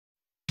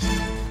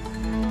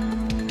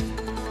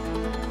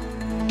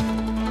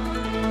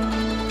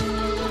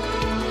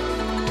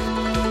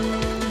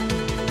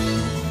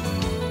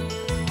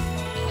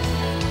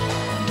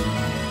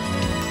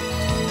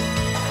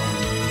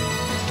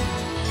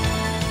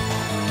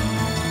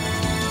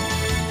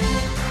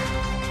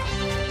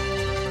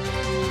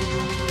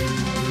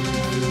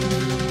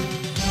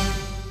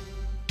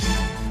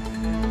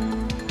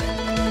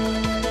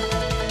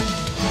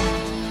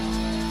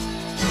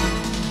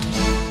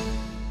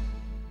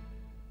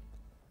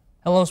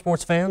Hello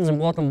sports fans and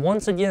welcome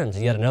once again to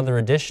yet another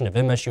edition of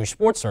MSU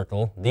Sports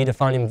Circle, the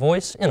defining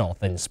voice in all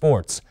things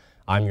sports.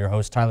 I'm your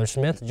host Tyler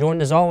Smith,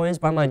 joined as always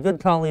by my good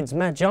colleagues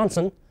Matt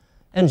Johnson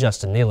and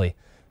Justin Neely.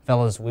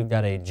 Fellas, we've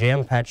got a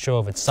jam-packed show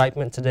of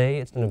excitement today.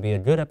 It's going to be a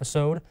good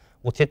episode.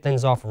 We'll kick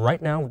things off right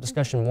now with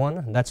discussion one,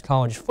 and that's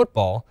college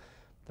football.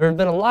 There have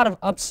been a lot of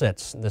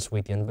upsets this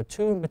weekend, but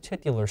two in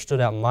particular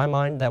stood out in my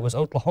mind. That was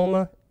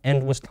Oklahoma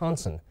and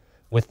Wisconsin.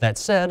 With that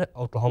said,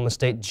 Oklahoma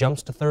State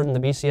jumps to third in the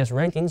BCS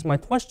rankings. My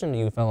question to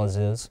you fellas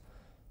is,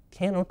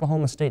 can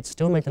Oklahoma State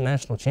still make the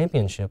national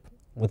championship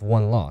with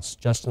one loss?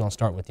 Justin, I'll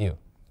start with you.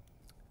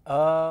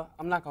 I'm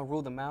not going to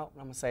rule them out.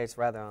 I'm going to say it's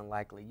rather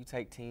unlikely. You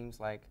take teams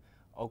like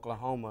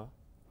Oklahoma,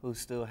 who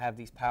still have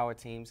these power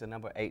teams, a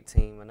number 8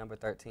 team, a number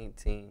 13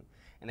 team,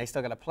 and they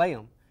still got to play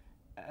them.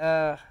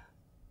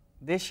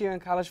 This year in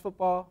college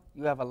football,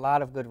 you have a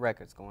lot of good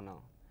records going on.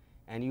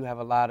 And you have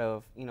a lot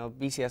of,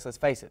 BCS, let's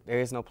face it, there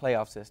is no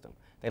playoff system.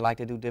 They like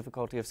to do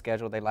difficulty of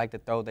schedule. They like to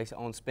throw their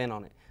own spin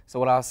on it. So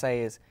what I'll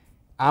say is,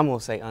 I'm going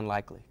to say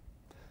unlikely.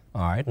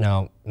 All right.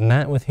 Now,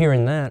 Matt, with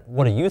hearing that,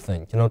 what do you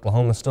think? Can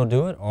Oklahoma still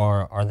do it,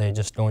 or are they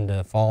just going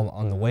to fall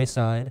on the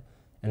wayside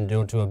and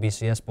do it to a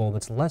BCS bowl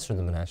that's lesser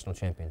than the national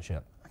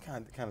championship? I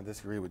kind of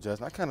disagree with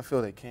Justin. I kind of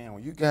feel they can.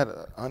 When you got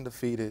an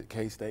undefeated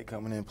K-State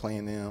coming in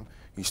playing them,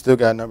 you still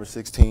got number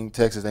 16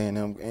 Texas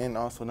A&M and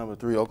also number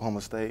 3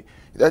 Oklahoma State.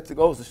 That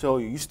goes to show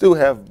you still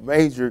have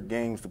major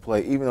games to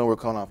play, even though we're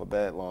coming off a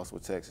bad loss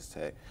with Texas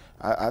Tech.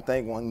 I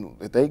think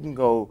if they can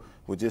go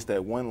with just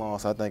that one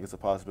loss, I think it's a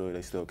possibility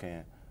they still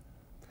can.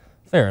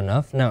 Fair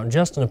enough. Now,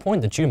 Justin, a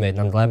point that you made, and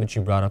I'm glad that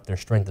you brought up their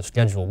strength of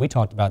schedule. We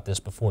talked about this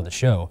before the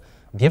show.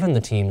 Given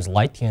the teams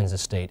like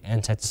Kansas State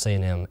and Texas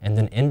A&M, and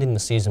then ending the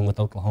season with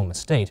Oklahoma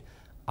State,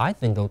 I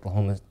think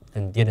Oklahoma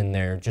can get in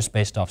there just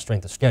based off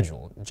strength of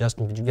schedule.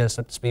 Justin, did you get us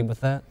up to speed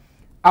with that?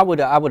 I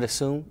would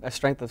assume that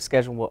strength of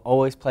schedule will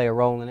always play a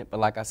role in it, but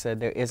like I said,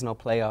 there is no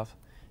playoff,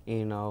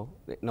 no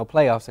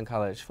playoffs in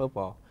college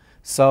football.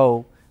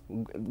 So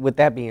with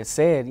that being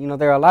said,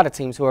 there are a lot of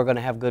teams who are going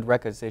to have good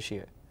records this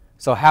year.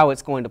 So how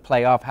it's going to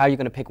play off, how you're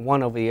going to pick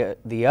one over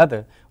the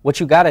other, what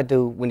you got to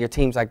do when your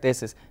teams like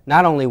this is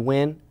not only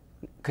win,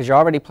 because you're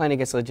already playing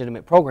against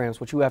legitimate programs,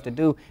 what you have to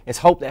do is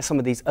hope that some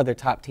of these other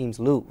top teams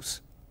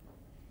lose.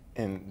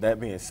 And that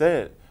being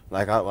said,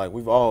 like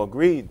we've all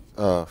agreed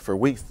for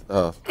weeks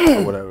or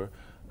whatever,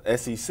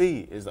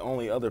 SEC is the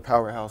only other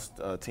powerhouse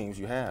teams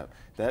you have.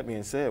 That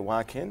being said,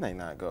 why can they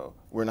not go?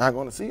 We're not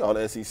going to see all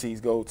the SECs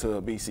go to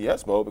a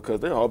BCS Bowl because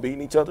they're all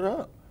beating each other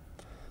up.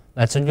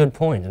 That's a good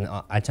point. And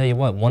I tell you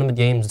what, one of the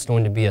games that's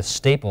going to be a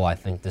staple, I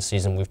think, this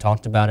season, we've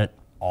talked about it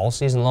all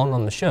season long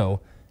on the show,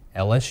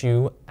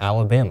 LSU,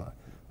 Alabama.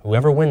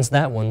 Whoever wins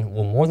that one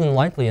will more than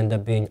likely end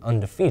up being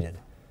undefeated.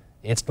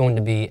 It's going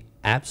to be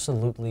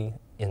absolutely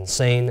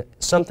insane,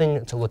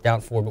 something to look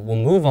out for, but we'll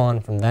move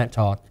on from that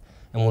talk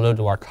and we'll go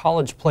to our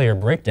college player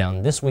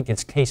breakdown. This week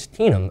it's Case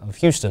Keenum of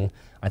Houston.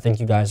 I think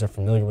you guys are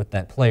familiar with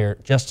that player.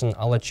 Justin,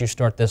 I'll let you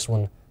start this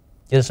one.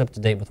 Get us up to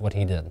date with what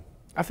he did.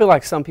 I feel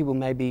like some people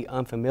may be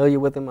unfamiliar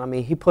with him. I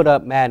mean, he put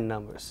up Madden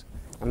numbers.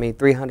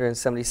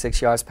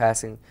 376 yards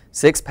passing,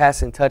 6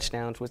 passing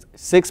touchdowns.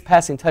 6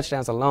 passing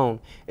touchdowns alone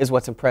is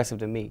what's impressive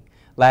to me.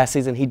 Last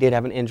season, he did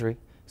have an injury,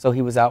 so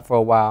he was out for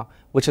a while,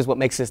 which is what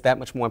makes this that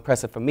much more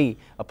impressive for me.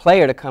 A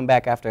player to come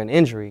back after an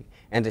injury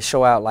and to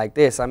show out like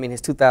this. His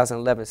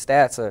 2011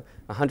 stats are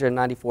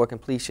 194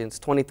 completions,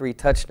 23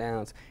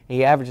 touchdowns, and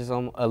he averages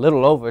a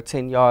little over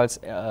 10 yards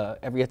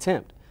every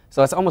attempt.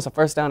 So it's almost a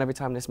first down every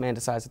time this man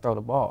decides to throw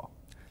the ball.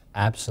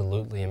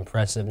 Absolutely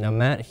impressive. Now,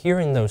 Matt,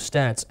 hearing those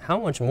stats, how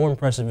much more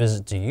impressive is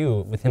it to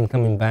you with him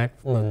coming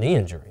back from a knee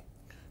injury?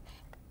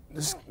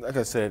 Like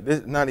I said,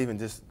 this not even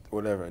just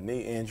whatever, knee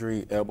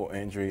injury, elbow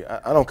injury.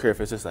 I don't care if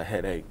it's just a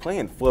headache.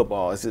 Playing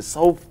football is just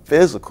so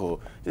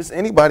physical. Just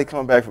anybody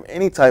coming back from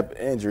any type of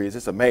injury is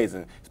just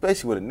amazing,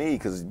 especially with a knee,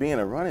 because being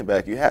a running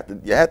back, you have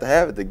to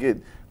have it to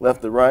get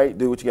left to right,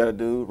 do what you got to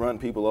do, run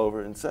people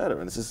over,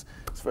 etc. And it's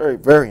very,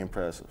 very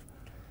impressive.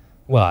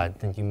 Well, I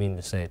think you mean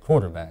to say a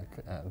quarterback.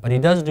 But he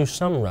does do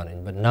some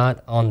running, but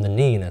not on the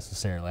knee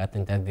necessarily. I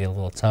think that'd be a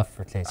little tough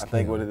for Case Keenum. I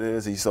think what it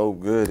is, he's so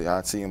good.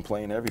 I see him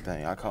playing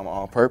everything. I call him an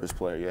all-purpose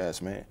player, you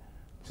ask me.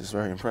 Just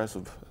very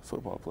impressive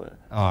football player.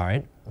 All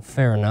right,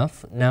 fair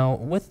enough. Now,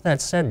 with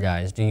that said,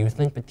 guys, do you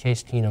think that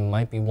Case Keenum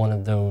might be one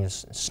of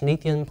those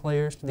sneak-in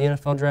players to the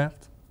NFL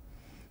draft?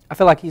 I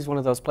feel like he's one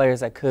of those players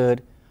that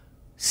could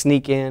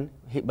sneak in,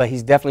 but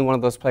he's definitely one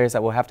of those players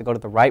that will have to go to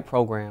the right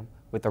program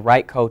with the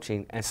right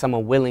coaching and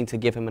someone willing to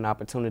give him an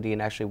opportunity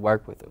and actually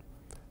work with him.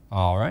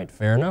 All right,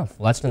 fair enough.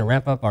 Well, that's going to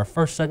wrap up our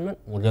first segment.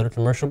 We'll go to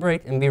commercial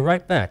break and be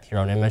right back here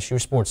on MSU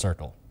Sports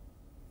Circle.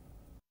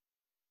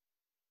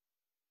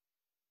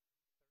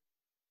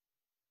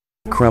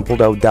 Crumpled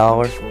old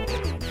dollar.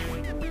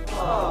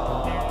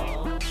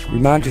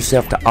 Remind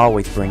yourself to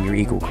always bring your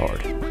Eagle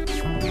card.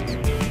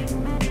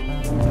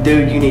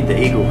 Dude, you need the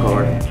Eagle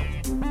card.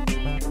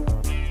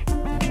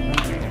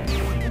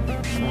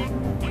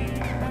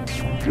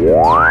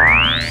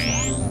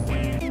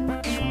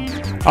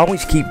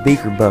 Always keep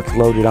Beaker Bucks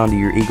loaded onto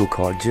your Eagle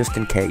card just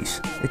in case.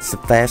 It's the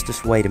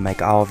fastest way to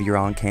make all of your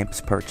on-campus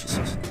purchases.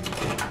 So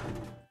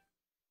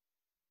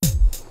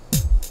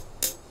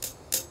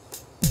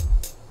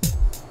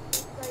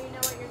you know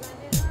what you're going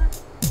to do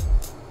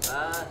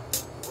now?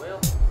 Well,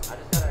 I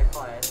just got out of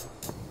class.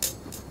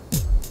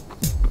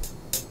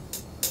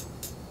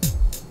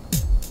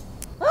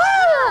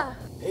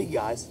 Hey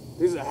guys,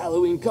 there's a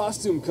Halloween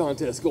costume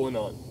contest going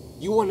on.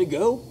 You want to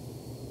go?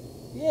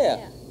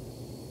 Yeah.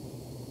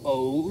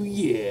 Oh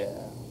yeah.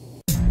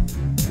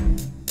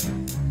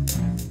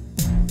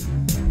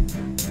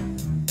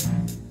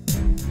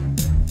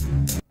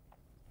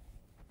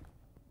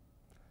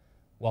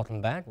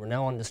 Welcome back. We're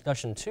now on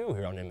discussion 2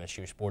 here on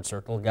MSU Sports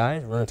Circle.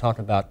 Guys, we're going to talk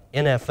about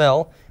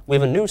NFL. We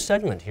have a new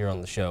segment here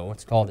on the show.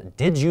 It's called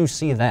Did You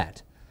See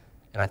That?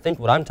 And I think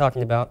what I'm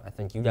talking about, I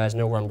think you guys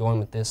know where I'm going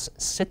with this,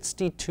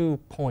 62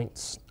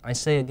 points. I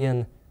say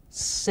again,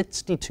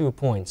 62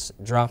 points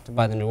dropped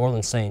by the New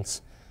Orleans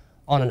Saints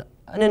on an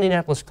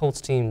Indianapolis Colts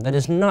team that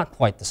is not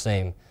quite the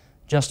same.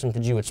 Justin,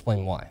 could you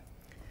explain why?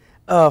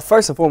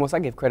 First and foremost, I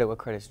give credit where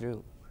credit's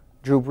due.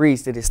 Drew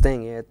Brees did his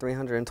thing. He had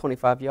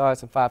 325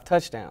 yards and 5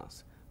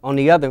 touchdowns. On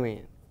the other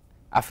end,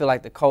 I feel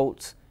like the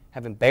Colts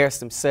have embarrassed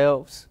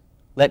themselves,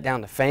 let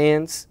down the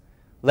fans,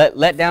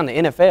 let down the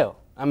NFL.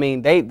 I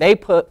mean, they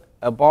put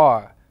a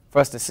bar for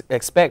us to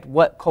expect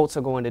what Colts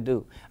are going to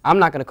do. I'm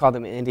not going to call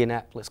them the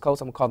Indianapolis Colts.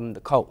 I'm going to call them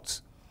the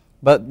Colts.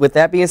 But with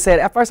that being said,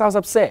 at first I was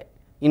upset.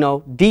 You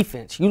know,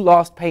 defense. You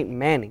lost Peyton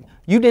Manning.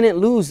 You didn't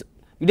lose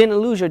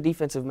your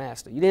defensive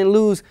master. You didn't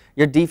lose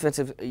your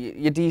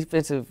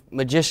defensive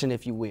magician,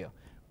 if you will.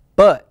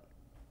 But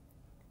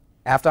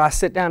after I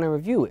sit down and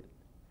review it,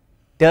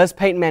 does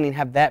Peyton Manning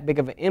have that big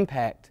of an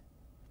impact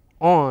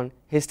on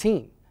his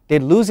team?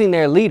 Did losing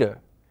their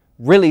leader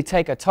really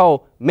take a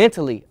toll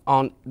mentally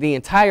on the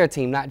entire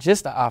team, not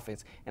just the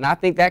offense? And I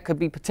think that could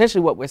be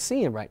potentially what we're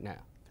seeing right now.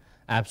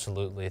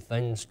 Absolutely.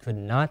 Things could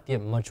not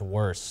get much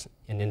worse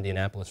in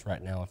Indianapolis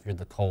right now if you're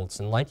the Colts.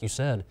 And like you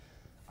said,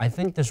 I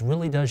think this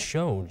really does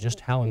show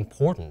just how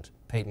important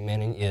Peyton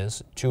Manning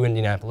is to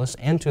Indianapolis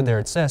and to their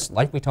success.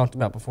 Like we talked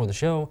about before the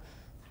show,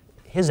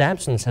 his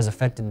absence has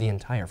affected the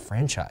entire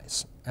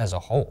franchise as a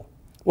whole.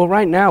 Well,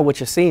 right now what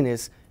you're seeing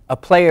is a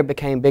player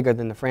became bigger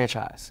than the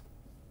franchise.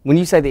 When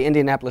you say the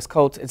Indianapolis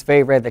Colts, it's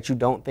very rare that you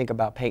don't think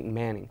about Peyton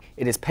Manning.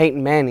 It is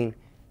Peyton Manning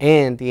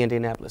and the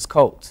Indianapolis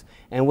Colts.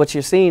 And what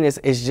you're seeing is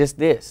just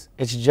this.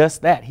 It's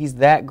just that. He's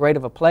that great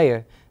of a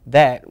player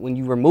that when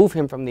you remove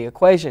him from the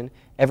equation,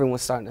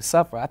 everyone's starting to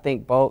suffer. I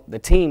think both the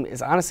team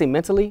is honestly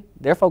mentally,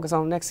 they're focused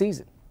on next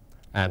season.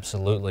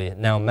 Absolutely.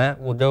 Now, Matt,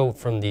 we'll go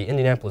from the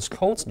Indianapolis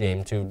Colts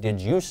game to, did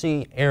you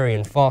see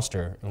Arian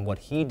Foster and what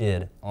he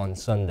did on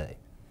Sunday?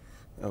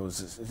 It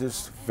was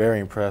just very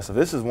impressive.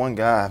 This is one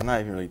guy I've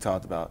not even really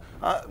talked about.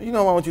 You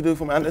know what I want you to do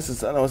for me? I know this is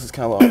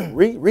kind of long.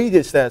 read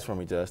his stats for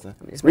me, Justin.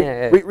 Read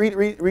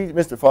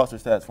Mr.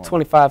 Foster's stats for me.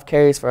 25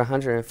 carries for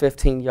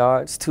 115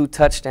 yards, 2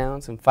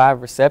 touchdowns, and 5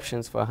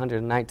 receptions for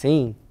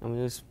 119. I mean,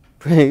 it was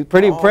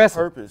pretty impressive.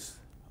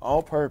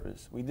 All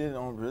purpose. We did it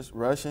on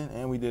rushing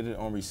and we did it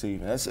on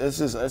receiving.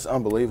 That's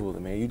unbelievable to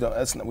me.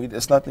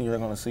 It's nothing you're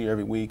going to see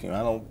every week,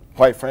 and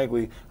quite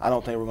frankly, I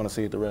don't think we're going to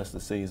see it the rest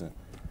of the season.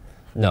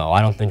 No,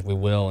 I don't think we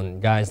will. And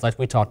guys, like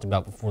we talked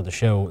about before the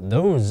show,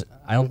 those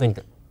I don't think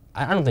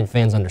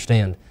fans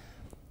understand.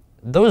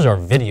 Those are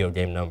video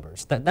game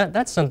numbers.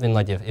 That's something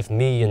like if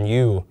me and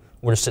you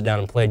were to sit down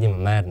and play a game of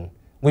Madden,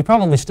 we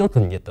probably still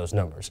couldn't get those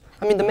numbers.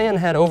 I mean, the man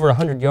had over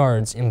 100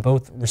 yards in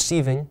both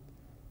receiving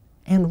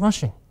and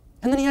rushing,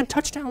 and then he had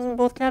touchdowns in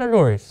both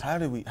categories. How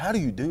do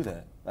you do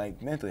that?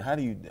 Like, mentally, I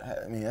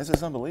mean, that's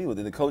just unbelievable.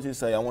 Did the coaches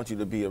say, I want you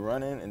to be a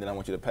running, and then I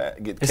want you to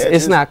get catches?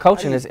 It's not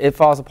coaching. It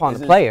falls upon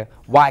the player.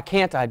 Why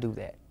can't I do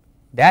that?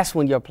 That's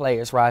when your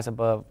players rise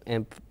above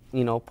and,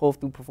 you know, pull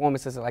through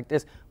performances like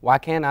this. Why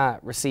can't I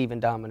receive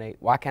and dominate?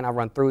 Why can't I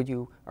run through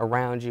you,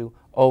 around you,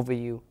 over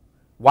you?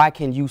 Why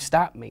can you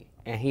stop me?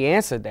 And he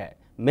answered that.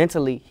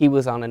 Mentally, he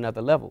was on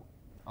another level.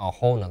 A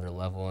whole nother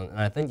level. And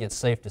I think it's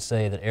safe to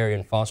say that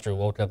Arian Foster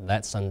woke up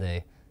that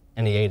Sunday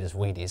and he ate his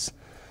Wheaties.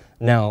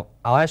 Now,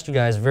 I'll ask you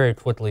guys very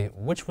quickly,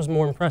 which was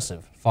more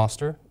impressive,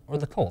 Foster or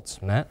the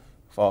Colts? Matt?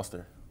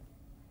 Foster.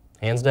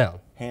 Hands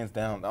down. Hands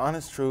down. The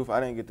honest truth, I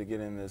didn't get to get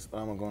in this, but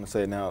I'm going to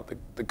say it now.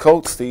 The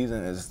Colts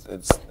season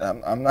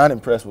I'm not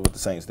impressed with what the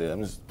Saints did.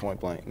 I'm just point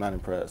blank, not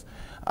impressed.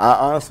 I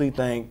honestly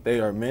think they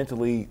are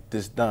mentally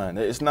just done.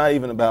 It's not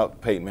even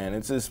about Peyton Manning.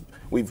 It's just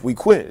we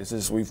quit. It's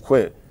just we've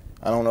quit.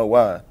 I don't know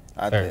why.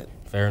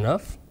 Fair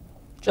enough.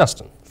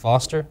 Justin,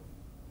 Foster,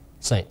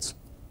 Saints.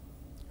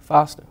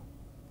 Foster.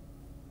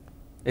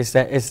 It's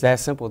that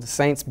simple. The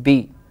Saints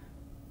beat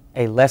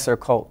a lesser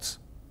Colts.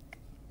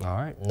 All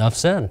right, enough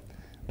said.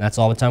 That's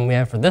all the time we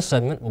have for this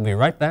segment. We'll be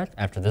right back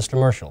after this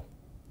commercial.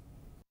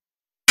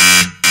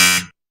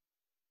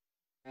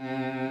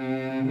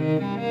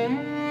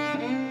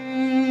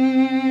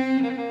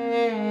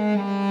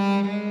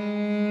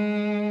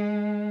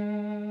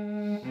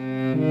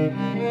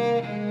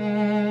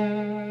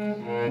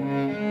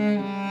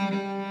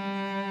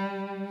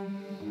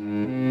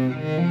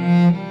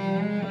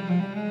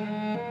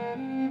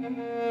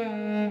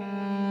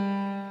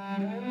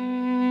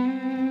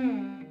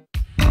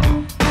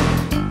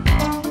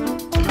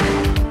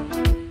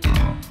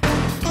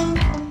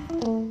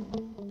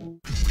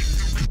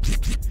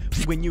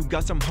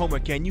 got some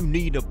homework and you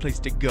need a place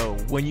to go.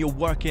 When you're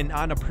working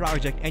on a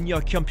project and your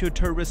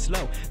computer is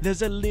slow,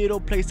 there's a little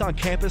place on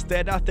campus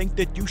that I think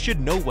that you should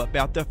know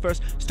about. The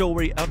first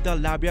story of the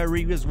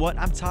library is what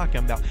I'm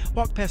talking about.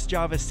 Walk past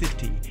Java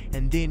City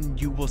and then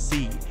you will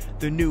see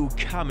the new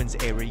commons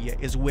area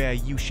is where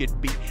you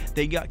should be.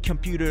 They got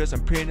computers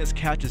and printers,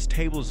 couches,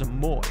 tables, and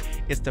more.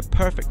 It's the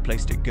perfect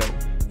place to go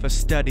for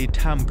study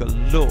time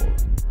galore.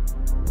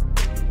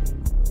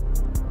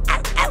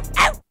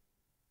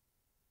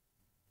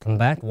 Come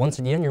back. Once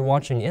again, you're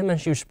watching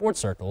MSU Sports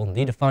Circle,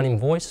 the defining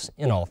voice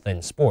in all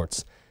things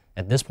sports.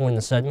 At this point in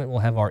the segment,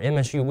 we'll have our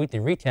MSU Weekly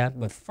Recap,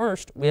 but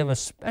first, we have a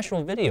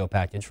special video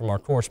package from our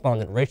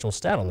correspondent, Rachel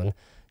Stadelman.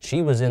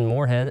 She was in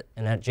Moorhead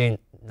and at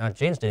not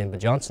Jane Stadium,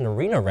 but Johnson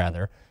Arena,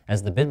 rather,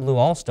 as the Big Blue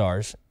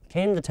All-Stars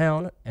came to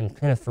town, and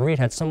Kenneth Fareed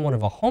had somewhat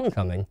of a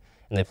homecoming,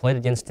 and they played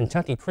against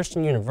Kentucky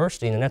Christian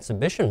University in an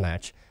exhibition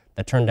match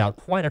that turned out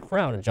quite a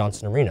crowd at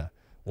Johnson Arena.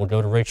 We'll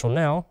go to Rachel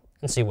now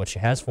and see what she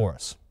has for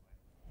us.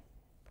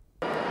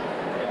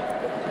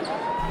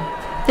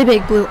 The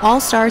Big Blue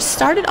All-Stars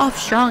started off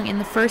strong in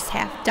the first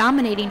half,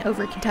 dominating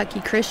over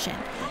Kentucky Christian.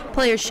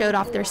 Players showed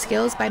off their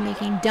skills by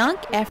making dunk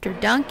after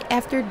dunk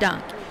after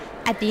dunk.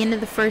 At the end of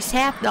the first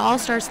half, the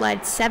All-Stars led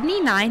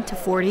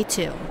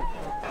 79-42.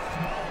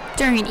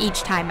 During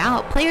each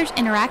timeout, players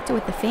interacted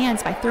with the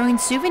fans by throwing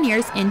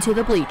souvenirs into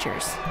the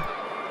bleachers.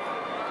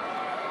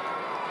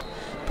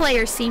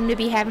 Players seemed to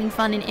be having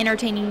fun and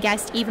entertaining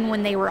guests even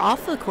when they were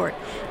off the court.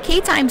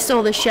 K-Time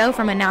stole the show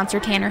from announcer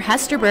Tanner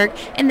Hesterberg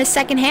in the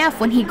second half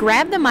when he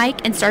grabbed the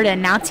mic and started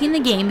announcing the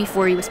game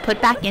before he was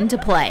put back into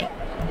play.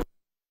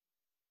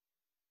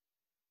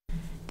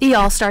 The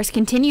All-Stars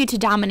continued to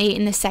dominate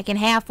in the second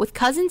half, with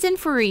Cousins and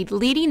Fareed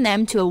leading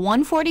them to a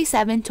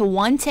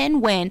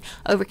 147-110 win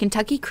over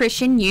Kentucky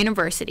Christian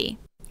University.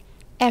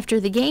 After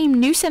the game,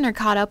 New Center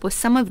caught up with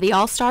some of the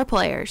All-Star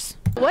players.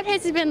 What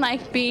has it been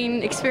like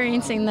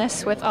experiencing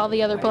this with all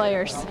the other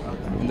players?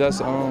 Just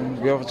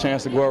give us a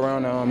chance to go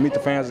around and meet the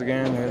fans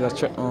again.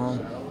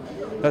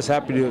 That's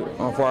happy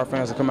for our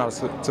fans to come out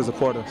to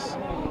support us.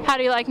 How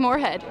do you like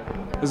Moorhead?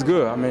 It's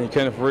good. I mean,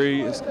 Kenneth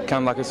Fareed, it's kind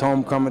of like his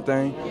homecoming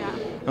thing. Yeah.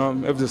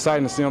 It was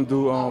exciting to see him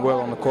do well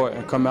on the court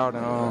and come out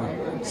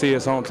and see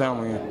his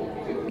hometown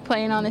win.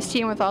 Playing on this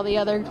team with all the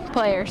other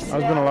players. It's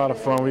been a lot of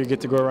fun. We get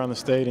to go around the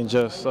state and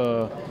just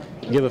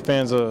give the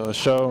fans a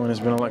show, and it's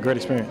been a great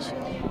experience.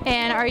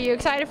 And are you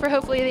excited for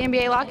hopefully the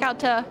NBA lockout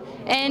to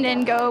end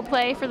and go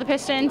play for the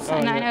Pistons?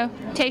 And yeah. I know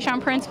Tayshaun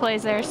Prince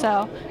plays there,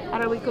 so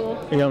that'll be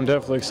cool. Yeah, I'm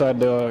definitely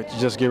excited to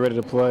just get ready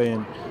to play,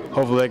 and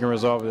hopefully they can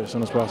resolve it as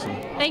soon as possible.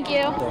 Thank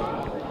you.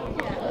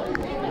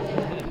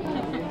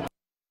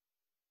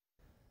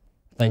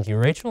 Thank you,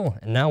 Rachel.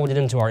 And now we'll get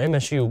into our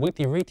MSU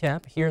Weekly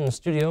Recap here in the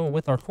studio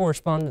with our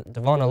correspondent,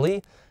 Devonna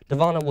Lee.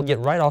 Devonna, we'll get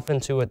right off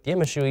into it. The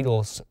MSU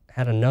Eagles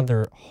had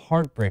another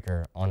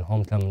heartbreaker on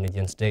homecoming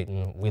against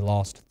Dayton. We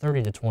lost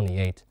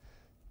 30-28.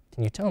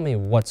 Can you tell me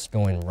what's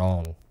going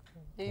wrong?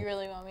 Do you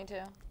really want me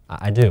to?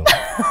 I do.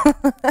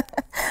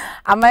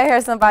 I might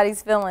hurt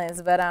somebody's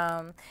feelings, but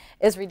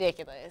it's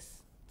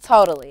ridiculous.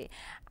 Totally.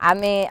 I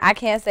mean, I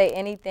can't say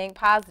anything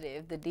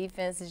positive. The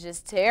defense is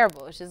just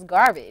terrible. It's just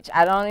garbage.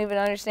 I don't even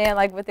understand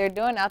like what they're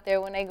doing out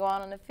there when they go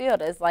out on the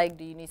field. It's like,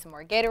 do you need some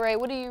more Gatorade?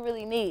 What do you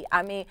really need?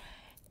 I mean,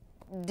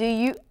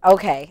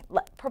 okay,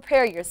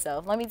 prepare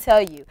yourself. Let me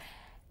tell you.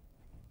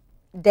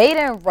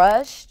 Dayton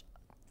rushed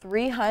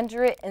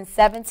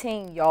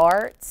 317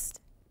 yards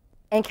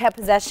and kept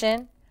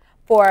possession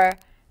for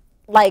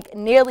like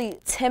nearly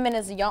 10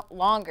 minutes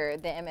longer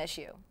than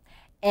MSU.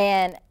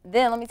 And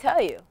then let me tell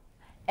you,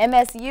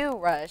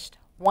 MSU rushed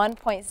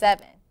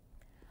 1.7.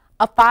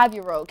 A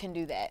 5-year-old can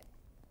do that.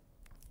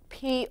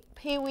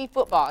 Pee-wee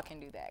football can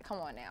do that. Come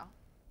on now.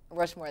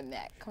 Rush more than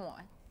that. Come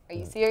on. Are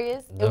you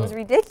serious? No. It was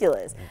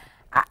ridiculous.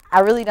 I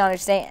really don't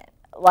understand.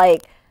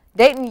 Like,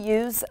 Dayton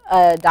used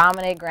a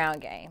dominant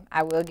ground game.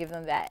 I will give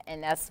them that.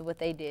 And that's what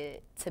they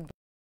did to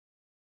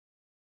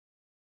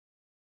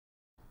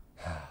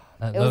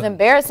It was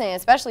embarrassing,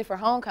 especially for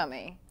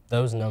homecoming.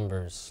 Those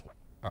numbers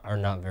are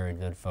not very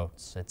good,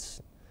 folks.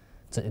 It's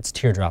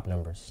teardrop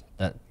numbers.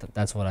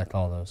 That's what I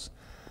call those.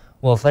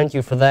 Well, thank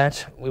you for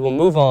that. We will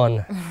move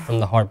on from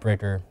the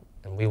heartbreaker,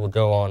 and we will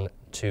go on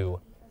to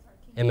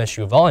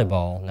MSU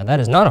volleyball. Now, that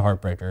is not a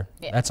heartbreaker.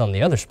 Yeah. That's on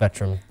the other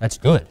spectrum. That's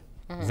good.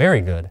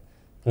 Very good.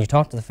 Can you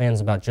talk to the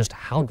fans about just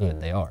how good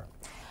they are?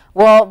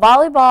 Well,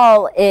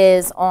 volleyball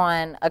is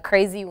on a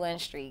crazy win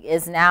streak.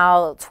 It's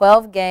now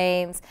 12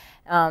 games.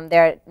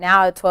 They're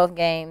now at 12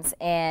 games,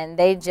 and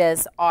they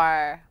just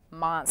are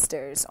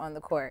monsters on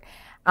the court.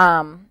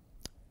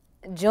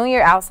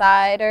 Junior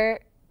outsider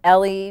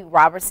Ellie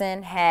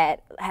Robertson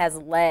has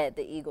led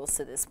the Eagles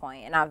to this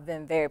point, and I've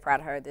been very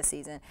proud of her this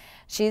season.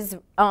 She's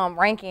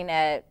ranking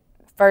at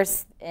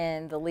 1st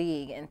in the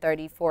league and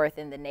 34th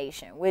in the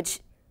nation, which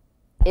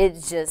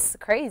is just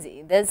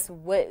crazy. That's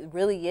what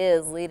really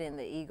is leading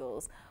the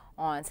Eagles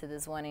on to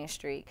this winning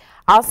streak.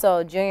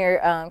 Also, junior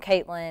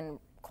Caitlin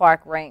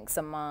Clark ranks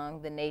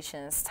among the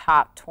nation's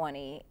top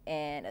 20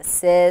 in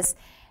assists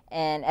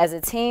And as a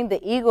team,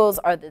 the Eagles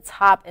are the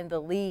top in the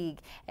league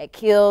at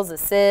kills,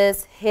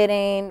 assists,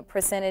 hitting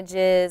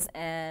percentages,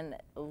 and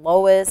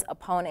lowest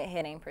opponent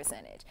hitting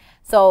percentage.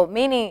 So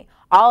meaning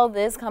all of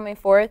this coming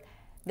forth,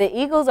 the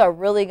Eagles are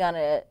really going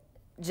to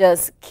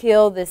just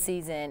kill this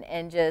season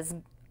and just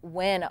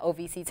win an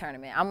OVC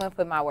tournament. I'm going to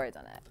put my words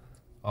on that.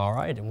 All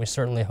right, and we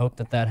certainly hope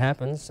that that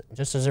happens.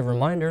 Just as a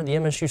reminder, the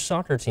MSU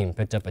soccer team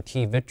picked up a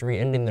key victory,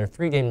 ending their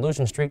 3-game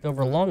losing streak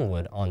over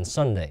Longwood on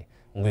Sunday.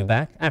 We'll be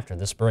back after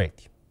this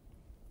break.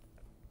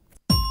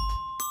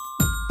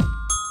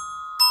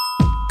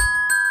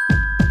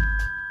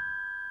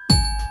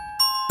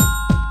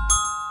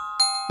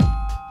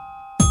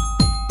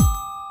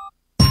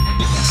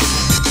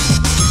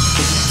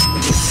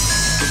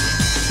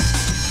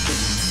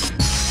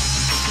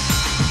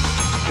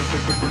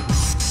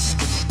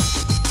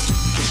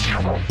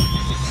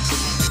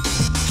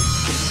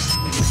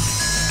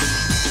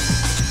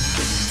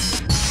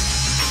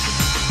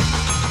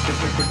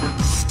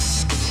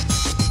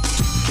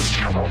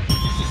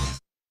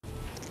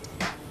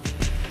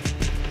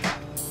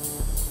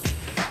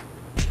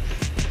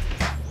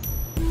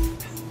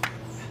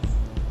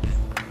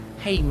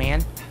 Hey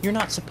man, you're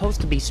not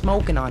supposed to be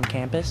smoking on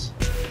campus.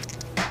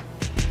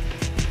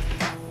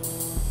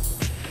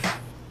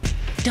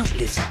 Don't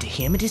listen to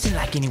him. It isn't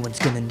like anyone's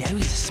gonna know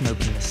he's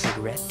smoking a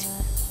cigarette.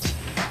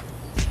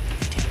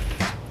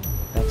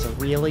 That's a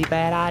really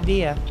bad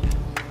idea.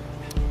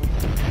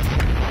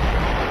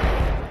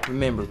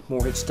 Remember,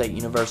 Morehead State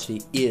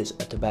University is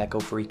a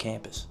tobacco-free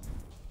campus.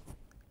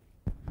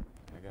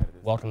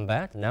 Welcome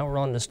back. Now we're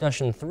on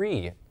discussion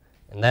 3,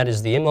 and that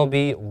is the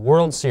MLB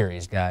World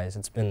Series, guys.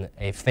 It's been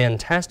a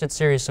fantastic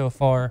series so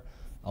far,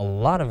 a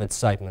lot of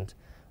excitement.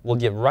 We'll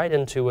get right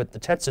into it. The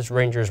Texas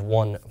Rangers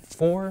won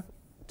 4-2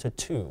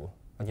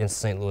 against the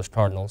St. Louis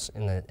Cardinals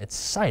in an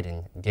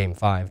exciting Game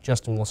 5.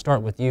 Justin, we'll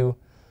start with you.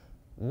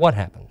 What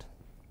happened?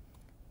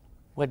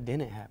 What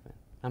didn't happen?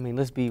 I mean,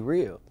 let's be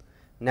real.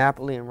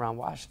 Napoli and Ron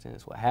Washington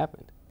is what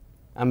happened.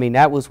 I mean,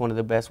 that was one of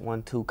the best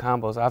 1-2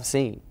 combos I've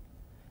seen.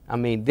 I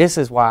mean, this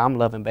is why I'm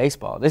loving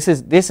baseball. This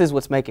is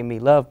what's making me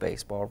love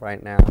baseball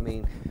right now. I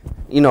mean,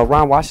 you know,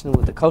 Ron Washington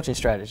with the coaching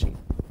strategy,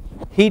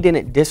 he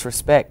didn't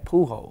disrespect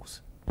Pujols.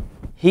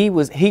 He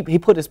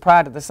put his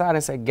pride to the side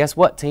and said, guess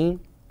what,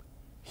 team?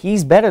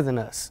 He's better than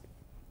us.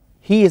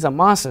 He is a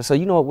monster. So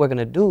you know what we're going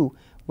to do?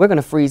 We're going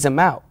to freeze him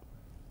out.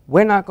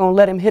 We're not going to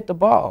let him hit the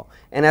ball.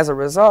 And as a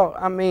result,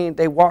 I mean,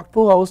 they walked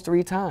Pujols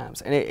 3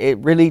 times, and it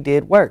really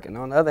did work. And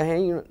on the other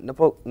hand, you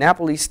know,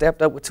 Napoli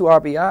stepped up with 2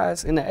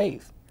 RBIs in the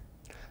 8th.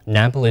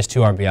 Napoli's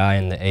 2 RBI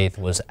in the 8th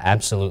was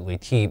absolutely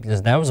key,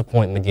 because that was a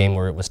point in the game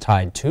where it was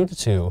tied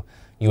 2-2.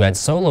 You had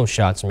solo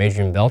shots from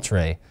Adrian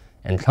Beltre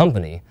and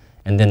company,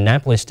 and then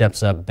Napoli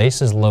steps up,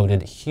 bases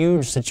loaded,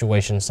 huge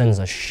situation, sends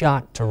a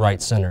shot to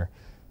right center.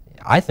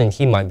 I think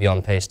he might be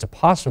on pace to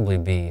possibly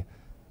be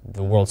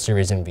the World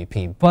Series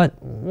MVP, but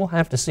we'll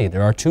have to see.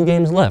 There are 2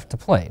 games left to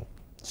play.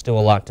 Still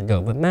a lot to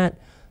go. But Matt,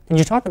 can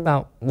you talk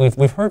about,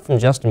 we've heard from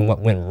Justin what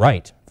went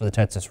right for the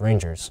Texas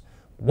Rangers.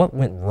 What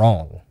went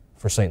wrong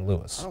for St.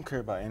 Louis? I don't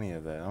care about any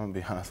of that. I'm going to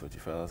be honest with you,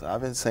 fellas.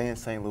 I've been saying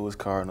St. Louis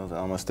Cardinals, and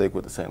I'm going to stick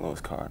with the St.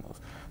 Louis Cardinals.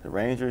 The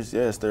Rangers,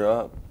 yes, they're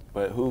up,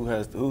 but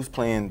who's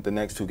playing the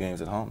next 2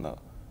 games at home, though?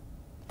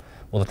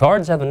 Well, the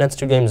Cards have the next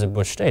 2 games at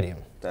Busch Stadium.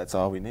 That's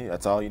all we need.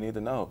 That's all you need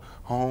to know.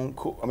 Home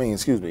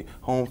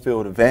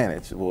field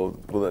advantage.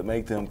 Will it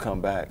make them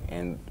come back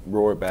and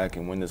roar back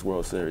and win this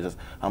World Series?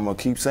 I'm going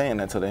to keep saying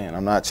that to the end.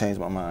 I'm not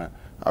changing my mind.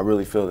 I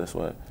really feel this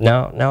way.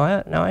 Now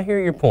I hear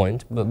your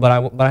point, but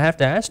I have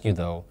to ask you,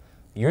 though,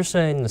 you're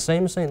saying the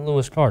same St.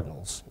 Louis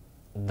Cardinals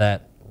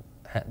that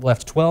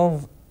left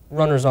 12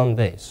 runners on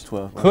base,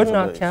 could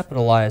not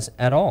capitalize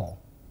at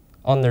all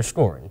on their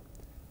scoring,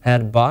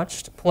 had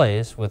botched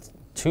plays with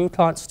 2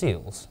 caught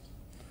steals,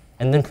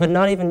 and then could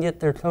not even get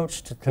their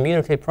coach to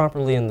communicate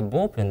properly in the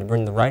bullpen to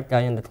bring the right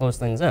guy in to close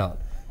things out,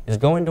 is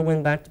going to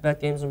win back-to-back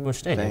games in Busch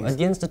Stadium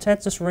against the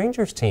Texas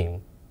Rangers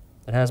team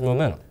that has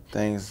momentum.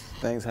 Things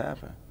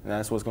happen, and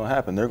that's what's going to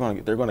happen. They're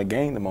going to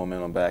gain the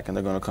momentum back, and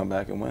they're going to come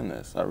back and win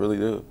this. I really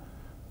do.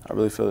 I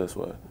really feel this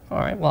way. All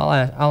right, well,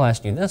 I'll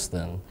ask you this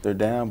then. They're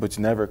down, but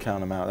you never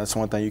count them out. That's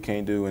one thing you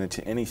can't do in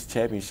any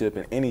championship,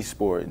 in any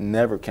sport.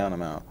 Never count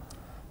them out.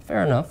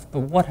 Fair enough, but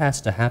what has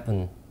to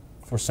happen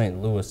for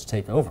St. Louis to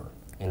take over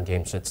in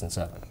Game 6 and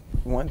 7?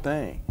 One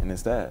thing, and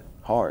it's that,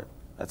 heart.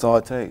 That's all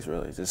it takes,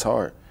 really. It's just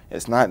heart.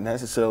 It's not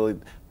necessarily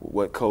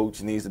what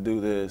coach needs to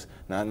do this.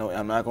 I'm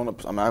not going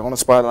to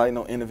spotlight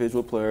no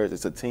individual players.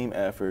 It's a team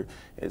effort.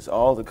 It's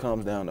all that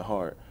comes down to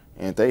heart.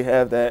 And if they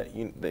have that,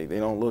 they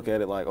don't look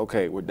at it like,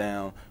 okay, we're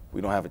down,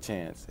 we don't have a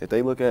chance. If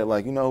they look at it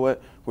like, you know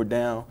what, we're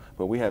down,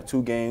 but we have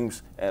 2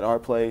 games at our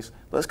place,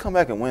 let's come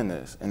back and win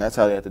this. And that's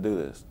how they have to do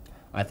this.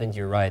 I think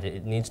you're right.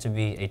 It needs to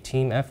be a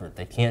team effort.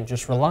 They can't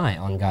just rely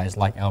on guys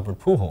like Albert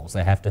Pujols.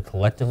 They have to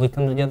collectively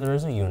come together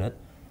as a unit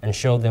and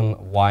show them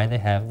why they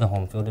have the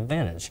home field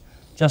advantage.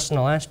 Justin,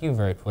 I'll ask you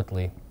very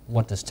quickly,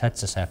 what does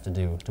Texas have to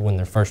do to win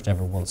their first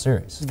ever World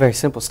Series? It's very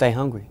simple, stay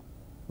hungry.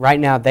 Right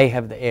now they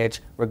have the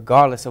edge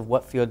regardless of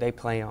what field they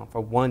play on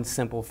for one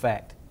simple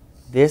fact.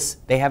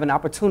 they have an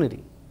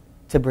opportunity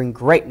to bring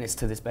greatness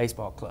to this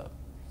baseball club.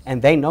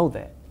 And they know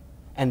that.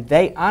 And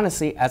they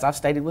honestly, as I've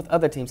stated with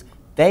other teams,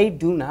 they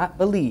do not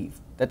believe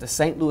that the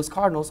St. Louis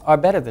Cardinals are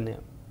better than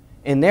them.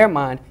 In their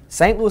mind,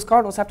 St. Louis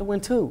Cardinals have to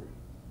win 2.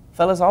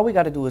 Fellas, all we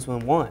got to do is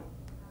win 1.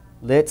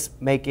 Let's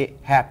make it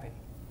happen.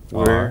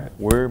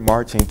 We're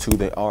marching to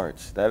the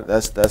arch.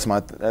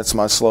 That's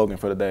my slogan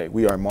for the day.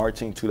 We are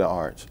marching to the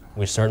arch.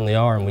 We certainly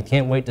are, and we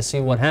can't wait to see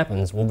what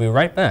happens. We'll be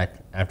right back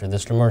after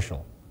this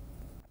commercial.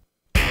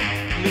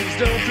 Please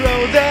don't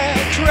throw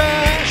that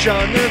trash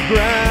on the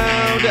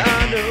ground.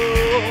 I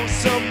know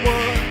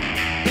someone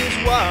is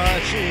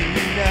watching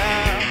you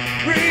now.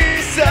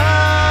 Recycle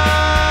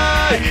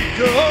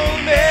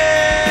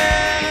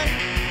man,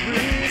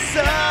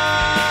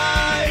 recycle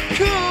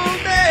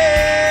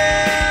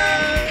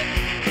man.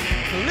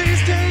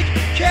 Please take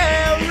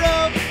care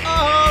of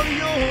all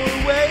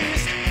your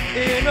waste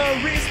in a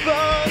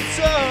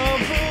responsible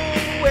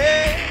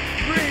way.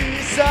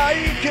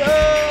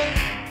 Recycle.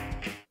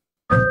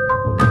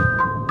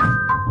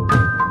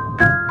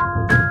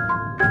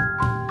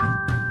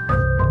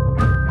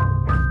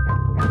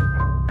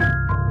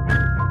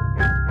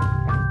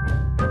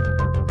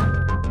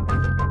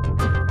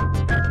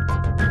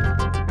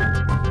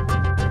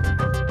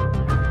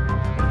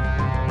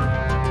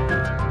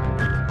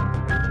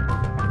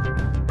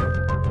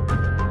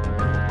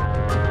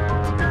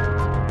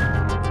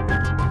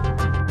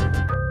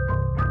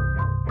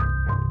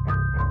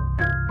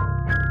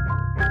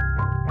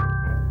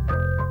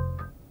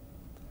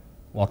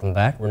 Welcome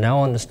back. We're now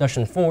on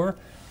discussion 4.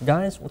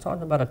 Guys, we're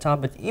talking about a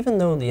topic, even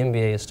though the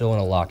NBA is still in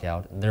a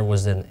lockout, there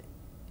was an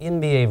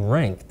NBA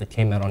rank that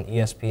came out on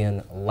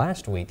ESPN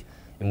last week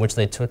in which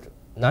they took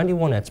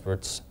 91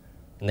 experts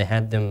and they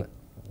had them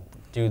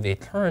do the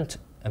current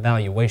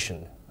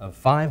evaluation of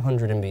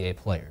 500 NBA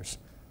players.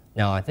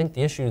 Now, I think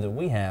the issue that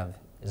we have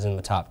is in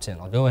the top 10.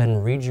 I'll go ahead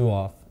and read you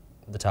off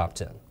the top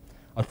 10.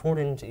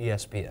 According to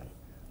ESPN,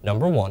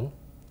 number 1,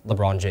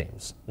 LeBron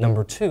James.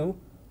 Number 2,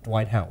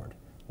 Dwight Howard.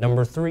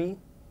 Number 3,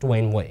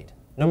 Dwayne Wade.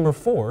 Number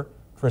 4,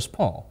 Chris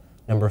Paul.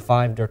 Number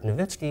 5, Dirk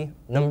Nowitzki.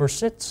 Number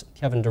 6,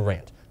 Kevin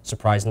Durant.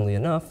 Surprisingly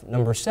enough,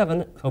 number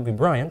 7, Kobe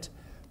Bryant.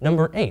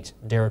 Number 8,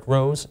 Derrick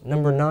Rose.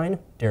 Number 9,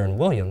 Darren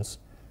Williams.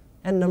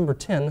 And number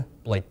 10,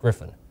 Blake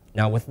Griffin.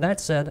 Now, with that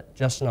said,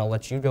 Justin, I'll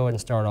let you go ahead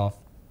and start off.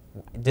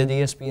 Did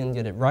ESPN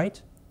get it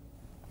right?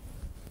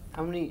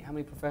 How many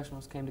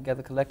professionals came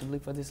together collectively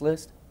for this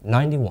list?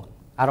 91.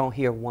 I don't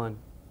hear one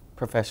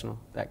professional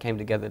that came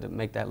together to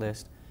make that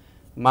list.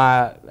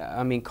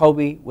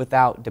 Kobe,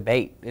 without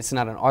debate, it's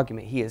not an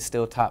argument. He is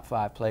still top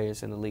 5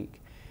 players in the league.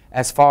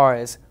 As far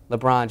as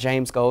LeBron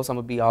James goes, I'm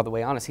going to be all the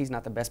way honest, he's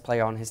not the best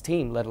player on his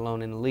team, let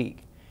alone in the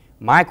league.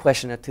 My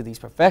question to these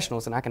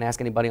professionals, and I can ask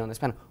anybody on this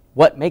panel,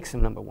 what makes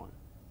him number 1?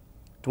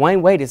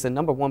 Dwayne Wade is the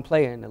number 1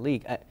 player in the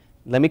league.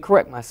 Let me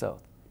correct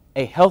myself.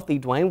 A healthy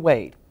Dwayne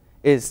Wade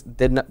is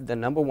the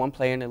number 1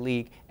 player in the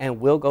league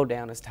and will go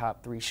down as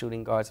top 3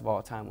 shooting guards of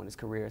all time when his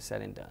career is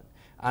said and done.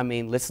 I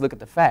mean, let's look at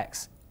the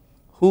facts.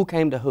 Who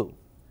came to who?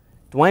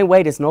 Dwayne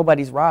Wade is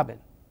nobody's Robin.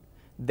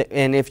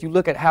 And if you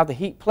look at how the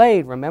Heat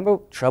played, remember,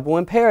 trouble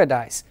in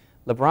paradise.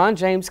 LeBron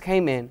James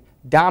came in,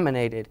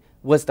 dominated,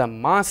 was the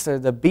monster,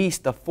 the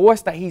beast, the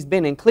force that he's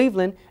been in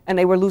Cleveland, and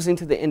they were losing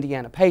to the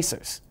Indiana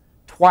Pacers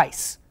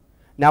twice.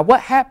 Now, what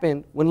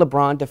happened when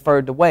LeBron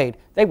deferred to Wade?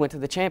 They went to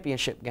the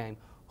championship game.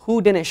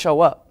 Who didn't show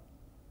up?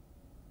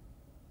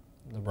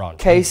 LeBron.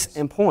 Case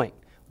in point.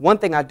 One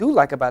thing I do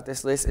like about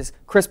this list is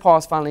Chris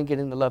Paul's finally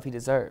getting the love he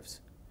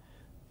deserves.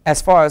 As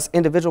far as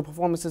individual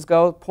performances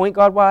go, point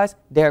guard-wise,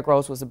 Derrick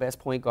Rose was the best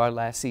point guard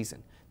last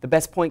season. The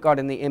best point guard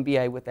in the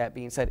NBA, with that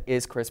being said,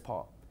 is Chris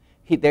Paul.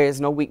 There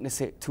is no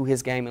weakness to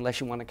his game unless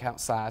you want to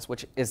count size,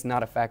 which is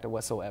not a factor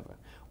whatsoever.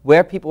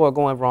 Where people are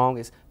going wrong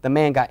is the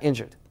man got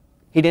injured.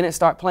 He didn't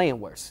start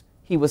playing worse.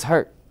 He was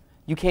hurt.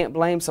 You can't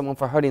blame someone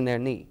for hurting their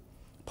knee.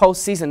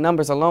 Postseason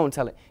numbers alone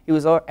tell it. He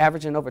was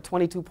averaging over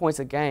 22 points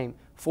a game,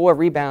 4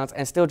 rebounds,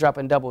 and still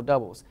dropping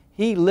double-doubles.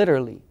 He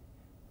literally,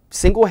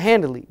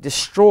 single-handedly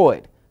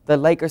destroyed the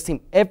Lakers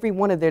team. Every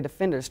one of their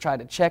defenders tried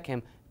to check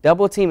him,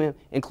 double-team him,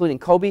 including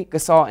Kobe,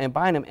 Gasol, and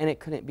Bynum, and it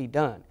couldn't be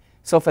done.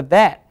 So for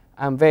that,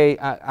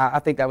 I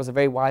think that was a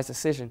very wise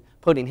decision,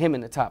 putting him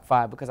in the top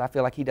 5, because I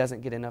feel like he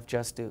doesn't get enough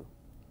just due.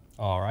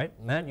 All right.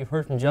 Matt, you've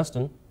heard from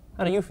Justin.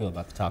 How do you feel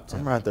about the top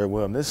 10? I'm right there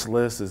with him. This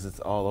list is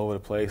all over the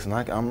place, and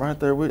I'm right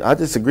there with you. I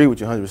disagree with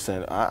you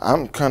 100%.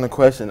 I'm kind of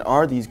questioning,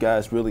 are these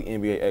guys really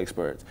NBA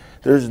experts?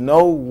 There's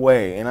no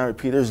way, and I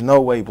repeat, there's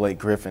no way Blake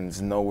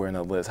Griffin's nowhere in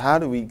the list. How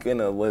do we get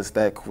in a list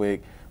that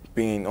quick,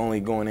 being only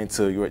going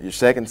into your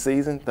second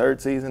season,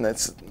 third season?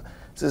 That's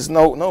just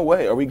no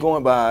way. Are we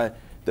going by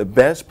the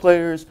best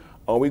players,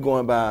 or are we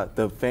going by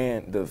the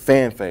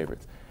fan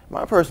favorites?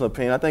 My personal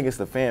opinion, I think it's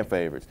the fan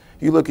favorites.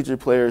 You look at your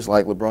players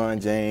like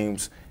LeBron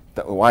James,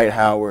 Dwight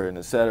Howard, and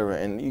et cetera,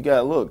 and you got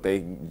to look.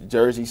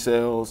 Jersey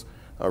sales,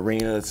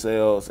 arena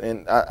sales,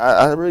 and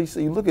I really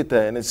see, you look at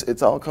that, and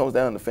it's all comes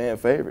down to fan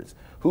favorites.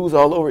 Who's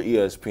all over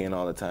ESPN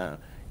all the time?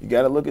 You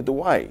got to look at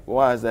Dwight.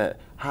 Why is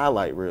that?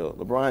 Highlight reel.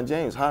 LeBron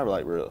James,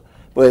 highlight reel.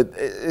 But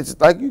it's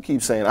like you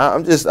keep saying. I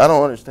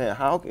don't understand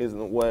how in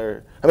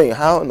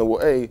the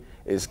way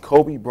is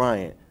Kobe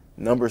Bryant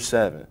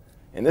 #7,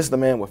 and this is the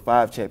man with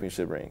 5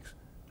 championship rings.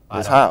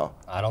 How?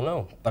 I don't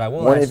know, but I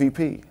will. One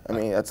MVP. I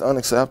mean, that's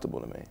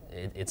unacceptable to me.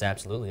 It's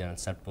absolutely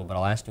unacceptable. But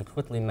I'll ask you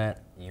quickly,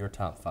 Matt, your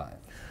top 5.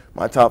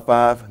 My top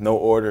 5, no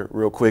order,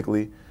 real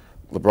quickly: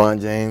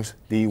 LeBron James,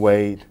 D.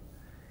 Wade,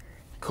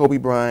 Kobe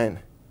Bryant,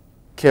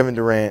 Kevin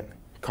Durant,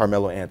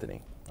 Carmelo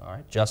Anthony. All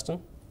right,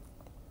 Justin.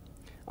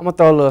 I'm going to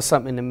throw a little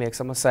something in the mix.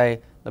 I'm going to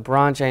say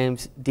LeBron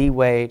James, D.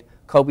 Wade,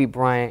 Kobe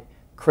Bryant,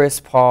 Chris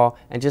Paul,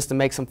 and just to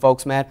make some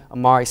folks mad,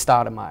 Amari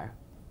Stoudemire.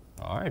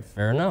 All right,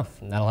 fair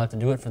enough. And that'll have to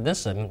do it for this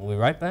segment. We'll be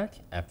right back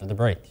after the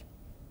break.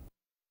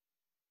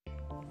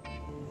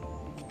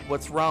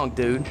 What's wrong,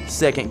 dude?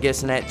 Second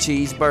guessing that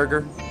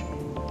cheeseburger?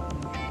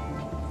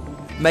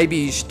 Maybe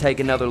you should take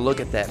another look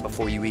at that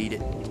before you eat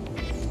it.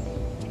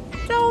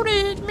 Don't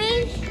eat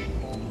me.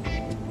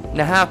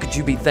 Now how could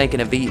you be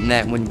thinking of eating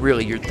that when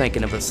really you're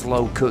thinking of a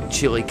slow-cooked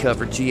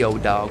chili-covered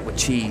Geodog with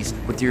cheese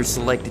with your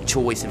selected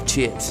choice of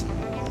chips?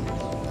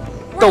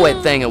 Throw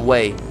that thing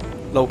away.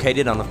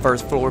 Located on the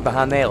first floor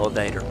behind the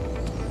elevator.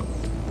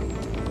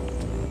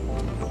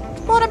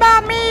 What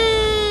about me?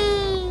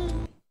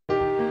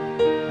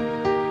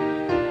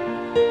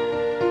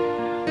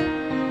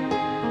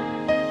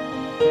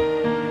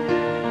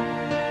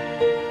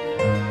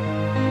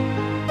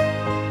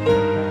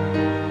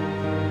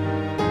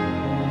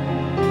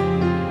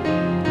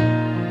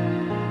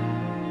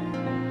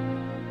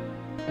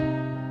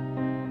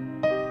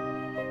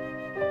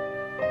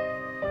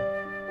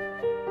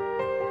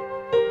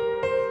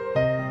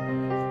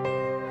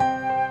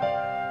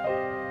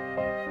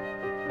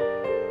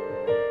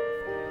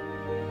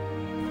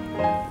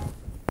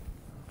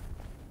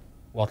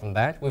 Welcome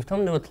back. We've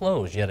come to a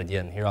close yet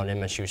again here on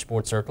MSU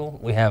Sports Circle.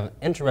 We have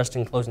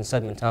interesting closing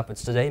segment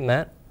topics today.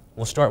 Matt,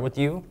 we'll start with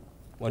you.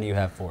 What do you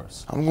have for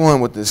us? I'm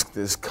going with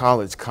this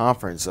college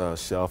conference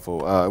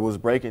shuffle. It was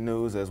breaking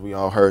news, as we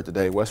all heard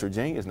today. West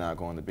Virginia is now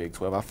going to Big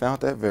 12. I found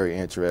that very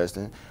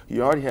interesting.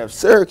 You already have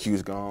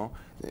Syracuse gone,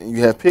 and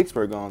you have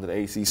Pittsburgh gone to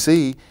the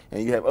ACC,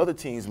 and you have other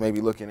teams maybe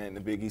looking at in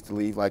the Big East to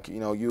leave, like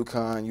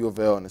UConn, U of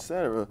L, and et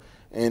cetera,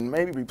 and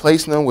maybe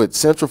replacing them with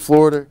Central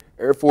Florida,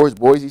 Air Force,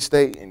 Boise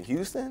State, and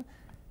Houston.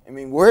 I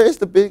mean, where is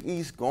the Big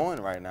East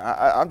going right now?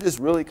 I'm just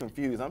really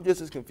confused. I'm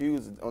just as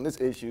confused on this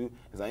issue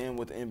as I am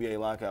with the NBA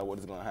lockout, what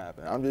is going to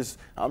happen.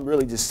 I'm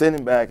really just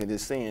sitting back and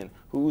just seeing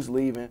who's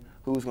leaving,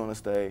 who's going to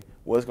stay,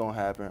 what's going to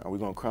happen. Are we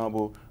going to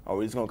crumble? Are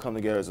we just going to come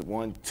together as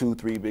 1, 2,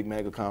 3 big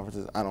mega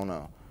conferences? I don't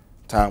know.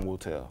 Time will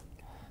tell.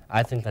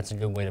 I think that's a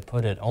good way to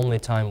put it. Only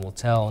time will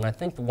tell. And I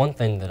think the one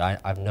thing that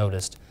I've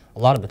noticed, a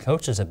lot of the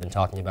coaches have been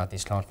talking about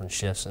these conference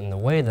shifts, and the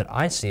way that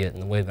I see it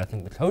and the way that I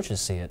think the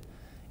coaches see it,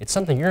 it's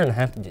something you're going to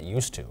have to get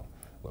used to.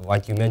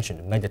 Like you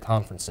mentioned, mega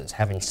conferences,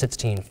 having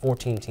 16,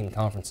 14-team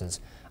conferences.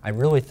 I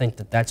really think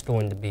that that's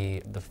going to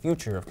be the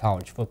future of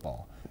college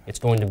football. It's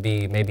going to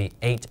be maybe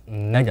 8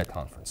 mega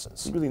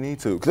conferences. You really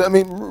need to. 'Cause I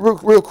mean,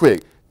 real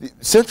quick,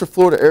 Central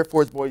Florida, Air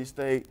Force, Boise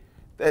State,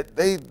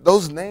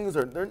 those names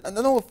are,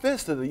 no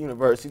offense to the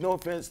university, no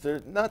offense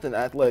to nothing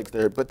athletics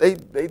there, but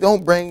they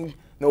don't bring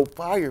no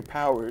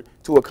firepower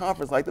to a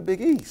conference like the Big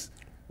East.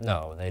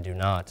 No, they do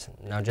not.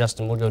 Now,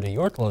 Justin, we'll go to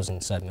your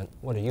closing segment.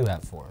 What do you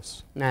have for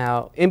us?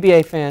 Now,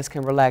 NBA fans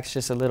can relax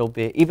just a little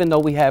bit. Even though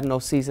we have no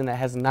season, that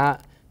has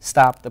not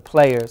stopped the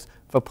players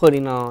for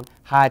putting on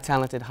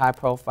high-talented,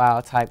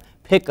 high-profile type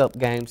pickup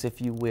games, if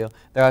you will.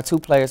 There are 2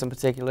 players in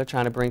particular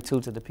trying to bring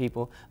 2 to the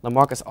people.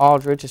 LaMarcus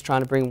Aldridge is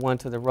trying to bring 1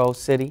 to the Rose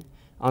City.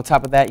 On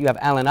top of that, you have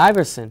Allen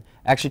Iverson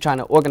actually trying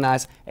to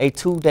organize a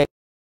 2-day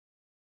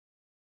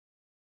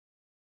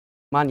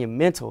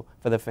monumental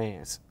for the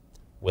fans.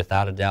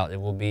 Without a doubt,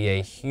 it will be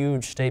a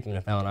huge statement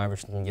if Allen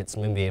Iverson can get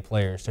some NBA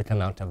players to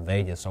come out to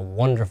Vegas, a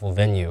wonderful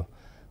venue.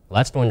 Well,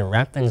 that's going to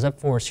wrap things up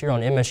for us here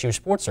on MSU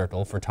Sports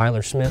Circle. For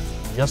Tyler Smith,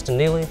 Justin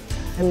Neely,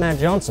 and Matt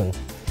Johnson,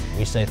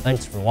 we say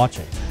thanks for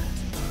watching.